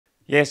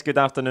Yes, good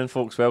afternoon,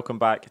 folks. Welcome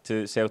back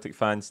to Celtic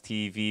Fans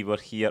TV. We're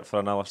here for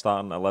another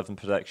starting 11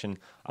 prediction.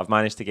 I've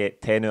managed to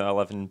get 10 out of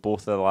 11 in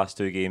both of the last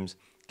two games.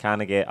 Can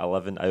I get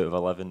 11 out of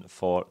 11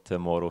 for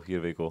tomorrow? Here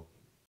we go.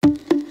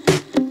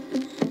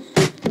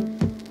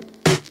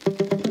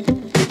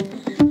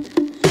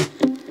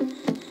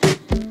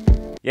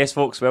 Yes,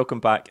 folks,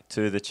 welcome back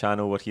to the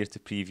channel. We're here to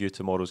preview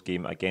tomorrow's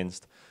game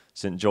against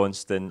St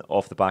Johnstone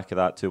off the back of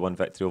that 2-1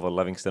 victory over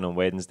Livingston on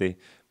Wednesday,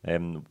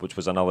 which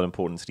was another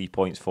important 3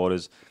 points for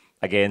us.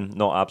 Again,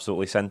 not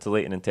absolutely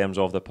scintillating in terms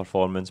of the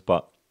performance,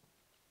 but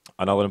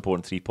another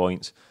important 3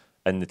 points.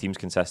 And the team's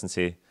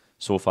consistency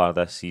so far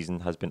this season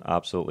has been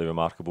absolutely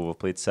remarkable. We've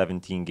played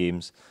 17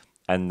 games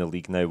in the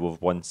league now.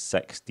 We've won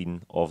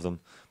 16 of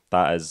them.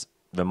 That is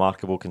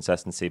remarkable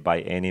consistency by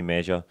any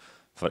measure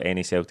for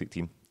any Celtic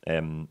team.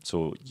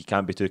 So you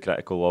can't be too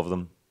critical of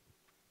them.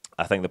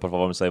 I think the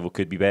performance level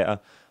could be better.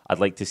 I'd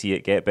like to see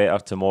it get better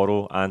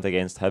tomorrow and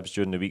against Hibs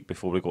during the week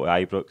before we go to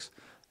Ibrox.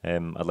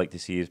 I'd like to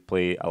see us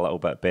play a little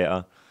bit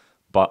better.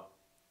 But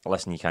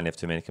listen, you can't have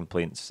too many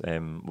complaints.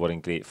 We're in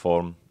great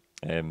form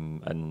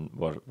and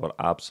we're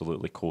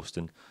absolutely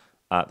coasting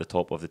at the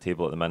top of the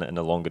table at the minute, and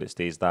the longer it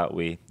stays that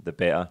way, the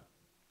better.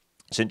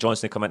 St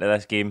Johnstone come into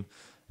this game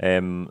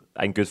in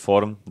good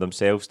form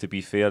themselves, to be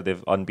fair.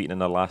 They've unbeaten in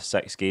their last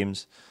 6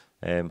 games,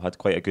 had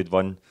quite a good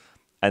run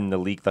in the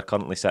league. They're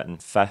currently sitting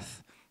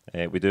 5th.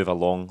 We do have a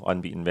long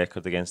unbeaten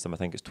record against them. I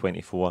think it's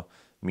 24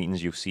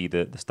 meetings. You'll see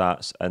the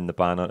stats in the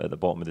banner at the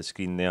bottom of the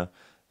screen there.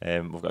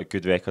 We've got a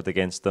good record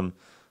against them.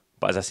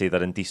 But as I say,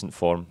 they're in decent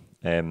form.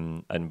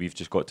 And we've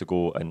just got to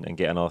go and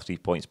get another 3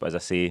 points. But as I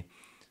say,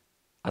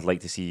 I'd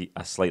like to see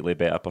a slightly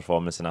better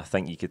performance. And I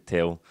think you could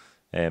tell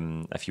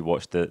if you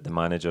watched the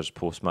manager's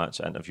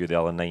post-match interview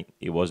the other night,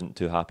 he wasn't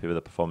too happy with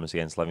the performance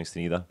against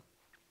Livingston either.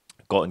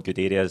 Got in good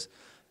areas.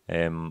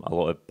 A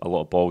lot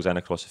of balls in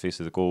across the face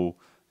of the goal.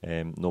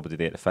 Nobody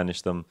there to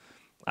finish them.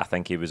 I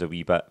think he was a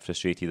wee bit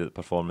frustrated at the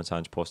performance,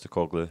 Ange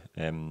Postecoglou,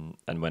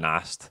 and when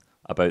asked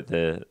about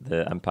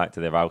the impact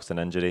of the Ralston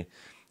injury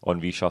on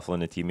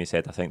reshuffling the team, he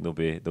said, I think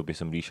there'll be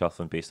some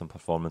reshuffling based on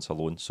performance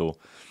alone. So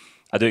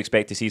I do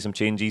expect to see some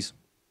changes,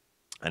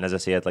 and as I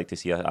say, I'd like to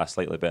see a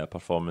slightly better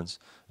performance,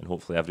 and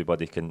hopefully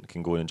everybody can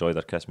go and enjoy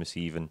their Christmas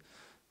Eve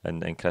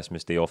and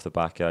Christmas Day off the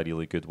back of a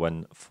really good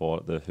win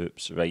for the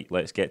Hoops. Right,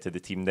 let's get to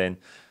the team then.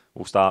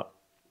 We'll start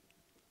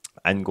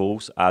in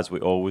goals, as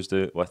we always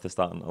do, with the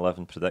starting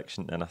 11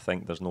 prediction, and I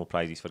think there's no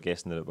prizes for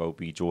guessing that it will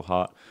be Joe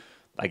Hart.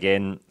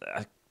 Again,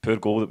 a poor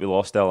goal that we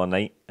lost the other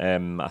night.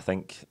 I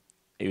think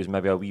he was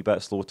maybe a wee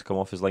bit slow to come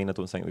off his line. I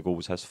don't think the goal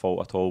was his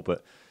fault at all,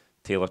 but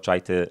Taylor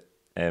tried to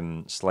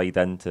slide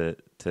in to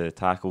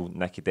tackle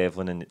Nicky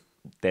Devlin, and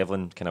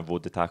Devlin kind of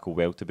rode the tackle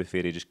well, to be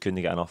fair. He just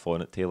couldn't get enough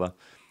on it. Taylor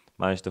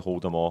managed to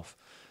hold him off,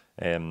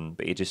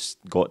 but he just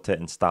got to it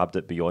and stabbed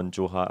it beyond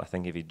Joe Hart. I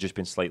think if he'd just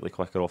been slightly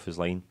quicker off his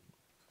line,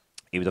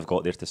 he would have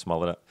got there to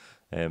smother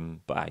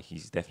it. But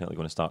he's definitely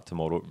going to start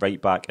tomorrow.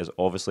 Right back is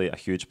obviously a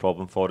huge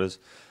problem for us.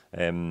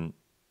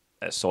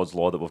 It's sod's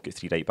law that we've got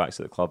 3 right backs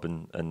at the club,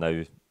 and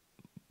now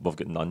we've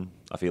got none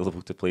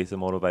available to play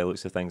tomorrow by the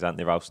looks of things.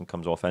 Anthony Ralston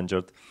comes off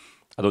injured.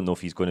 I don't know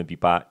if he's going to be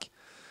back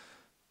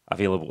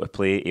available to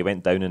play. He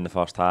went down in the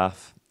first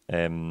half,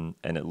 and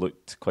it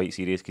looked quite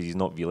serious because he's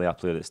not really a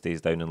player that stays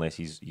down unless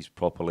he's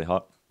properly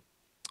hurt.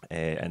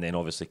 And then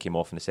obviously came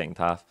off in the second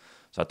half.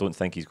 So I don't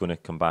think he's going to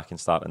come back and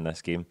start in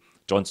this game.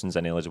 Johnson's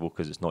ineligible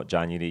because it's not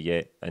January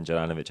yet, and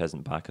Juranovic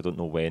isn't back. I don't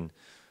know when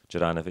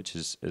Juranovic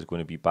is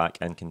going to be back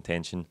in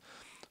contention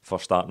for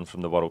starting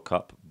from the World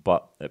Cup,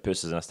 but it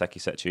puts us in a sticky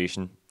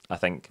situation. I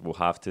think we'll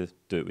have to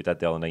do what we did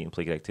the other night and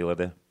play Greg Taylor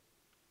there.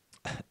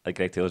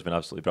 Greg Taylor's been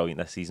absolutely brilliant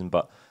this season,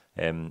 but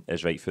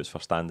his right foot's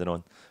for standing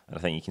on, and I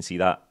think you can see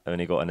that when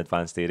he got in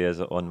advanced areas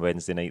on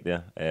Wednesday night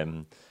there.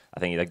 I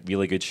think he had a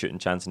really good shooting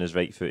chance in his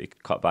right foot. He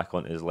cut back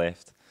onto his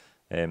left.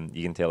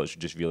 You can tell it's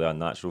just really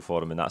unnatural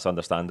for him, and that's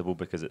understandable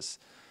because it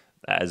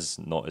is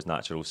not his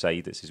natural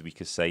side. It's his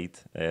weakest side,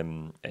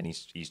 and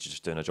he's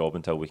just doing a job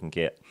until we can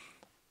get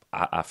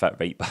a fit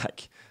right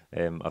back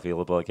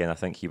available again. I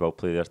think he will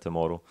play there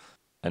tomorrow,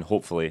 and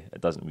hopefully it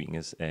doesn't weaken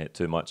us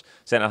too much.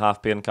 Centre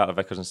half pair, Carter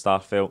Vickers and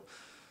Starfelt.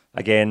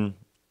 Again,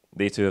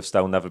 they two have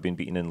still never been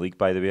beaten in league,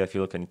 by the way. I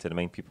feel like I need to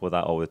remind people of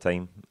that all the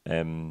time.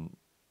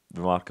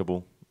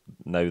 Remarkable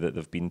now that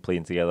they've been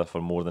playing together for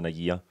more than a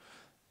year.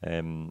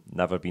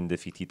 Never been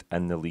defeated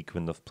in the league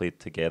when they've played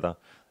together.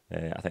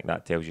 I think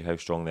that tells you how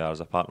strong they are as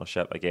a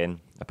partnership.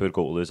 Again, a poor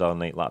goal to lose the other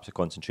night, lapse of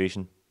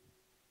concentration,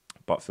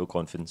 but full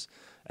confidence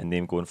in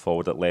them going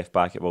forward. At left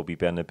back, it will be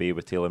Bernabei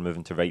with Taylor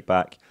moving to right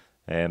back.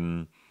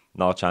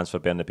 Another chance for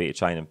Bernabei to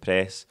try and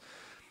impress.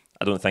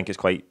 I don't think it's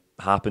quite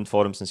happened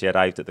for him since he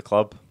arrived at the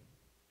club.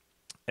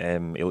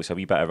 He looks a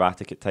wee bit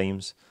erratic at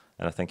times,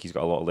 and I think he's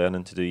got a lot of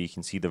learning to do. You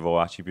can see the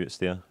raw attributes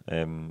there.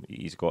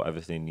 He's got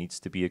everything he needs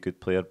to be a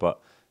good player,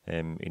 but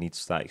he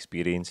needs that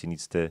experience. He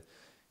needs to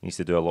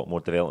do a lot more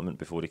development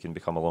before he can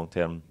become a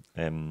long-term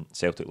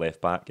Celtic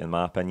left back, in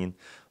my opinion.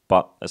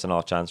 But it's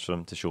another chance for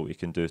him to show what he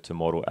can do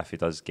tomorrow if he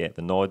does get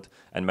the nod.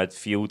 In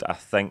midfield, I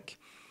think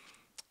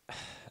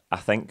I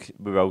think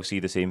we will see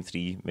the same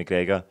three: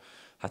 McGregor,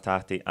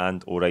 Hatate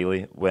and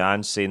O'Reilly. With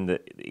Ange saying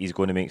that he's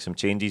going to make some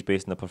changes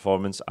based on the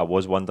performance, I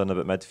was wondering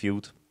about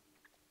midfield,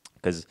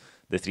 because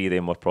the three of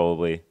them were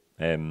probably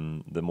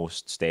the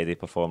most steady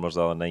performers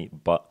the other night,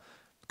 but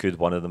could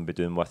one of them be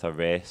doing with a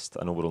rest?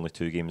 I know we're only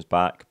 2 games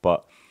back,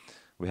 but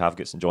we have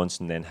got St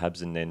Johnstone, then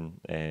Hibs, and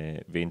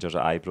then Rangers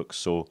at Ibrox,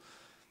 so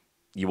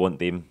you want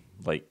them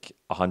like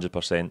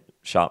 100%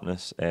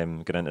 sharpness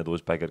going into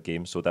those bigger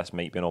games, so this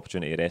might be an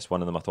opportunity to rest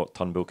one of them. I thought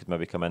Turnbull could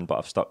maybe come in, but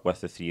I've stuck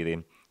with the three of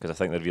them because I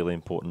think they're really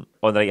important.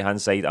 On the right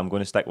hand side, I'm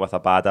going to stick with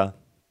Abada.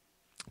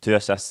 2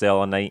 assists the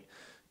other night,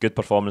 good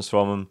performance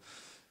from him.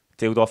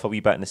 Tailed off a wee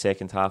bit in the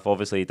second half.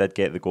 Obviously he did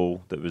get the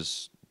goal that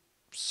was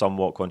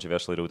somewhat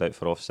controversially ruled out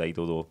for offside,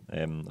 although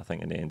I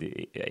think in the end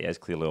it is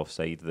clearly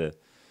offside. The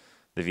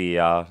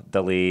VAR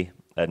delay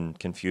and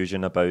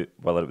confusion about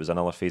whether it was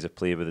another phase of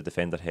play with the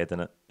defender heading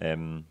it,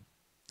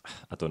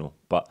 I don't know,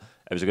 but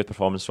it was a good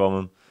performance from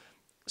him.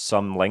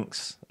 Some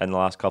links in the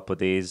last couple of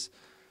days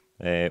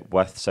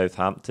with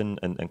Southampton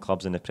and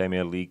clubs in the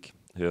Premier League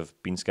who have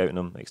been scouting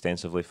him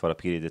extensively for a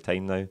period of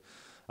time now.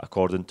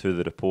 According to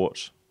the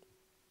reports,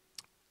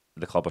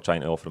 the club are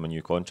trying to offer him a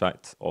new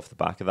contract off the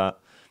back of that.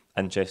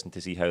 Interesting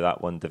to see how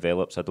that one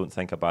develops. I don't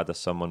think Abada's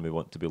someone we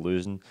want to be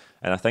losing,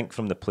 and I think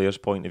from the player's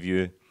point of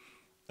view,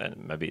 and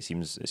maybe it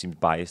seems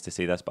biased to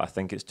say this, but I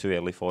think it's too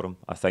early for him.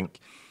 I think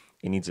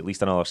he needs at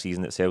least another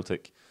season at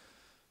Celtic,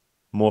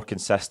 more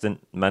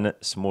consistent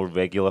minutes, more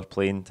regular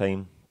playing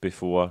time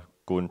before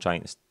going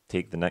trying to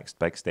take the next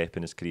big step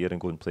in his career and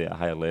go and play at a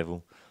higher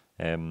level.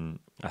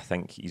 I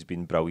think he's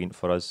been brilliant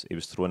for us. He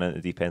was thrown into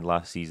the deep end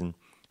last season,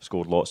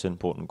 scored lots of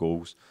important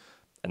goals,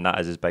 and that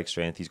is his big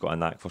strength. He's got a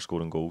knack for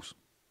scoring goals.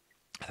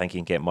 I think he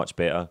can get much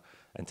better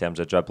in terms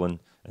of dribbling,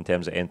 in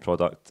terms of end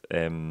product,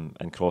 and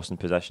crossing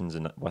positions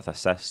and with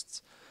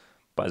assists.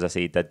 But as I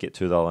say, he did get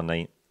 2 the other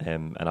night,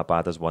 and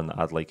Abada's one that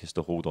I'd like us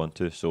to hold on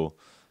to. So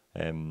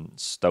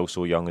still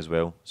so young as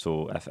well.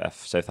 So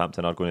if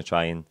Southampton are going to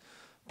try and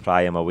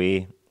pry him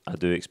away, I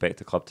do expect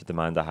the club to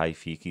demand a high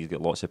fee. He's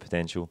got lots of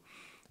potential.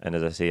 And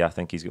as I say, I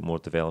think he's got more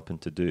developing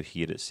to do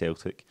here at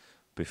Celtic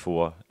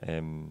before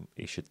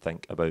he should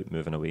think about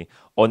moving away.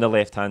 On the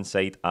left-hand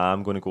side,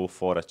 I'm going to go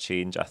for a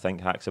change. I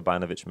think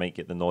Haksabanovic might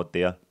get the nod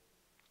there.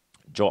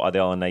 Jota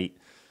the other night,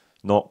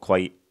 not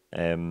quite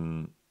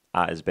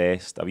at his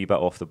best, a wee bit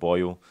off the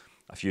boil,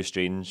 a few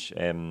strange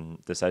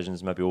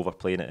decisions, maybe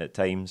overplaying it at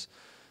times.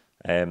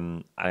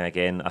 And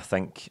again, I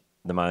think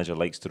the manager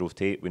likes to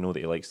rotate. We know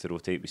that he likes to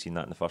rotate. We've seen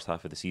that in the first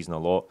half of the season a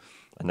lot.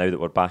 And now that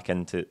we're back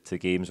into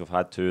games, we've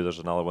had 2, there's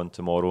another one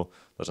tomorrow,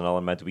 there's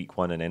another midweek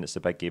one, and then it's the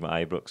big game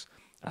at Ibrox.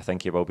 I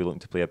think he will be looking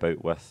to play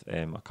about with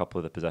a couple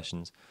of the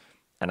positions.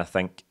 And I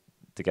think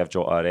to give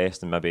Jota a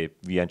rest and maybe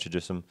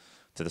reintroduce him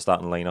to the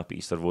starting lineup at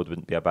Easter Road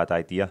wouldn't be a bad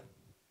idea.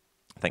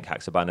 I think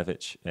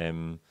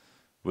Haksabanovic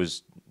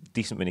was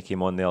decent when he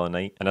came on the other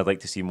night, and I'd like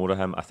to see more of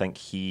him. I think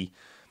he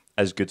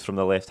is good from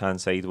the left-hand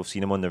side. We've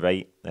seen him on the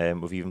right.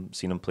 We've even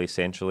seen him play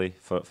centrally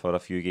for a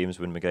few games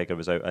when McGregor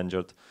was out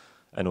injured,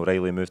 and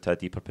O'Reilly moved to a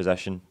deeper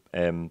position.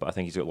 But I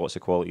think he's got lots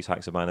of qualities,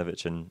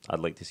 Haksabanovic, and I'd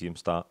like to see him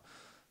start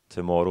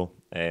tomorrow.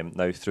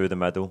 Now, through the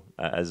middle,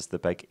 it is the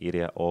big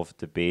area of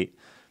debate,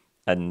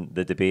 and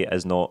the debate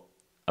is not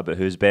about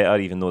who's better,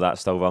 even though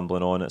that's still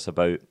rumbling on. It's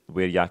about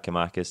where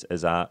Giakoumakis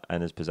is at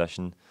in his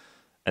position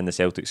in the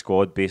Celtic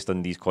squad based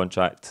on these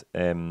contract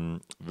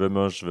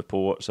rumours,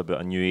 reports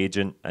about a new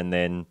agent, and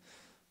then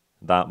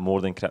that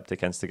more than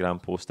cryptic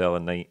Instagram post the other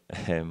night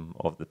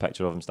of the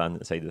picture of him standing at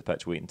the side of the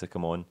pitch waiting to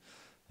come on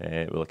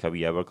with like a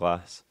wee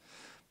hourglass.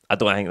 I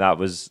don't think that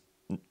was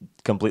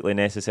completely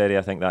necessary.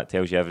 I think that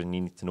tells you everything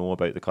you need to know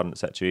about the current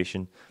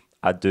situation.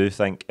 I do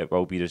think it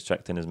will be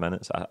restricting his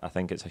minutes. I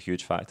think it's a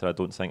huge factor. I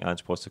don't think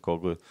Ange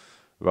Postecoglou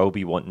will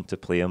be wanting to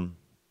play him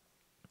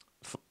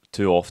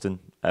too often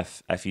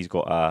if he's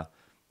got a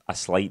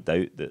slight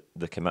doubt that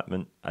the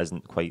commitment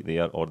isn't quite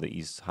there, or that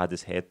he's had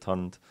his head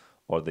turned,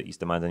 or that he's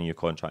demanding a new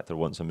contract or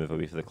wants to move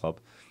away from the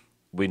club.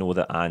 We know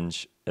that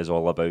Ange is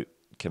all about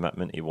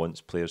commitment. He wants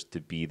players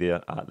to be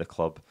there at the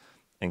club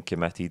and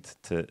committed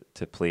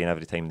to playing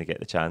every time they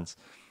get the chance.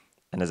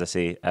 And as I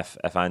say,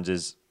 if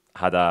Ange's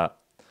had a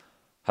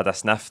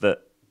sniff that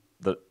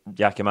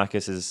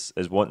Giakoumakis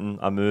is wanting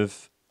a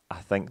move, I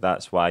think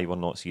that's why we're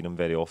not seeing him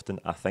very often.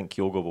 I think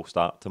Kyogo will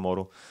start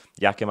tomorrow.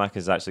 Giakoumakis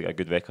has actually got a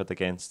good record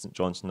against St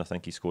Johnstone. I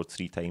think he scored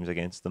 3 times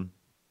against them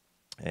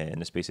in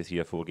the space of 3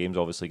 or 4 games.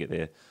 Obviously get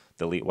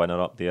the late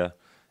winner up there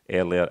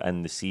earlier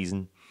in the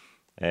season.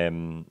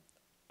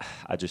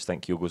 I just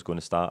think Kyogo's going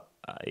to start.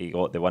 He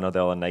got the winner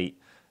the other night.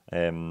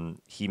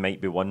 He might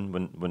be one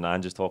when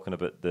Ange is talking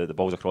about the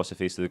balls across the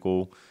face of the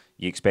goal.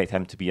 You expect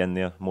him to be in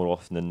there more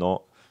often than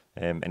not.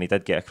 And he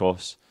did get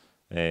across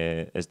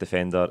his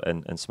defender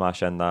and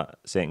smash in that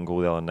second goal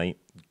the other night.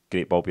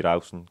 Great ball by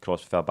Ralston,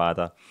 cross for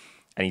Abada.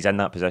 And he's in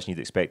that position you'd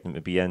expect him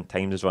to be in.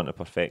 Times his run to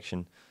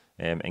perfection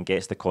and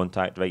gets the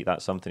contact right.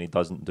 That's something he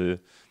doesn't do.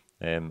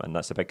 And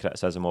that's a big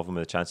criticism of him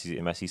with the chances that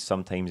he misses.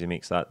 Sometimes he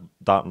makes that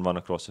dart and run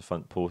across the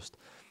front post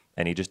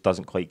and he just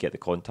doesn't quite get the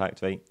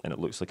contact right, and it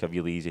looks like a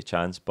really easy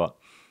chance. But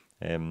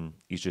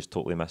He's just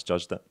totally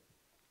misjudged it.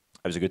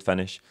 It was a good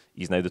finish.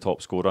 He's now the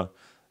top scorer.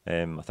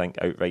 I think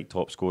outright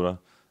top scorer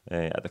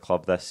at the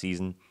club this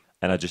season.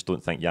 And I just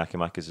don't think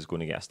Giakoumakis is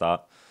going to get a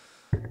start.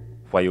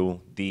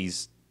 While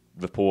these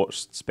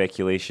reports,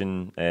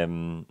 speculation,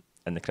 and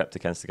the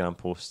cryptic Instagram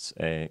posts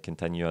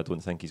continue, I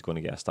don't think he's going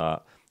to get a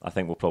start. I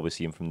think we'll probably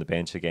see him from the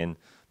bench again.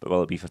 But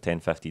will it be for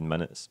 10-15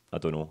 minutes? I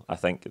don't know. I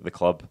think the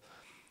club,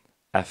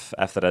 if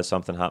there is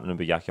something happening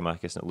with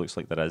Giakoumakis, and it looks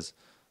like there is,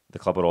 the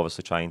club are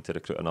obviously trying to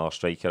recruit another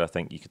striker. I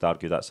think you could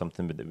argue that's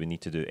something that we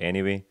need to do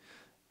anyway.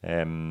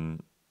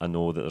 I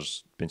know that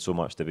there's been so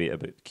much debate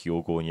about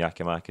Kyogo and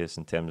Giakoumakis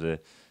in terms of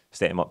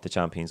setting him up to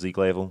Champions League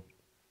level.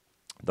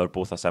 They're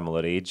both a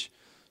similar age,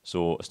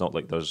 so it's not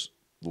like there's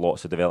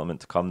lots of development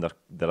to come.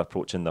 They're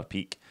approaching their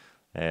peak.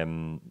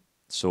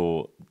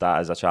 So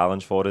that is a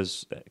challenge for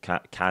us.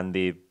 Can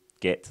they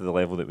get to the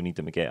level that we need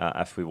them to get at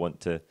if we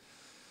want to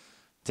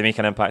make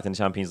an impact in the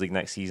Champions League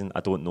next season? I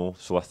don't know.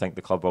 So I think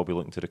the club will be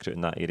looking to recruit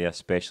in that area,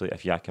 especially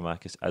if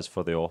Giakoumakis is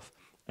further off.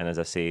 And as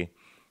I say,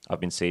 I've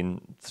been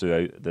saying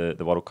throughout the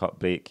World Cup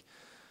break,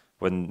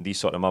 when these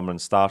sort of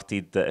murmurings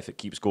started, that if it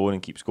keeps going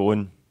and keeps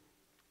going,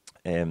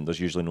 there's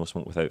usually no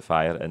smoke without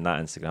fire. And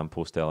that Instagram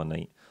post the other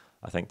night,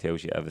 I think,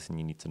 tells you everything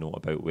you need to know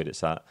about where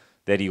it's at.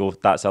 There you go.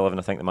 That's 11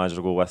 I think the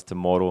manager will go with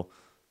tomorrow.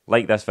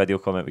 Like this video,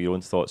 comment with your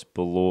own thoughts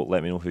below.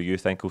 Let me know who you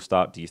think will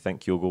start. Do you think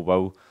Kyogo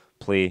will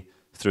play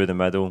through the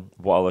middle?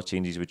 What other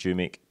changes would you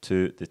make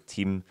to the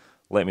team?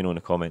 Let me know in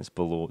the comments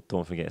below.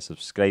 Don't forget to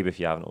subscribe if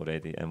you haven't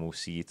already, and we'll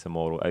see you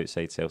tomorrow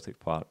outside Celtic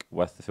Park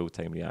with the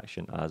full-time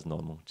reaction as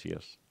normal.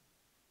 Cheers.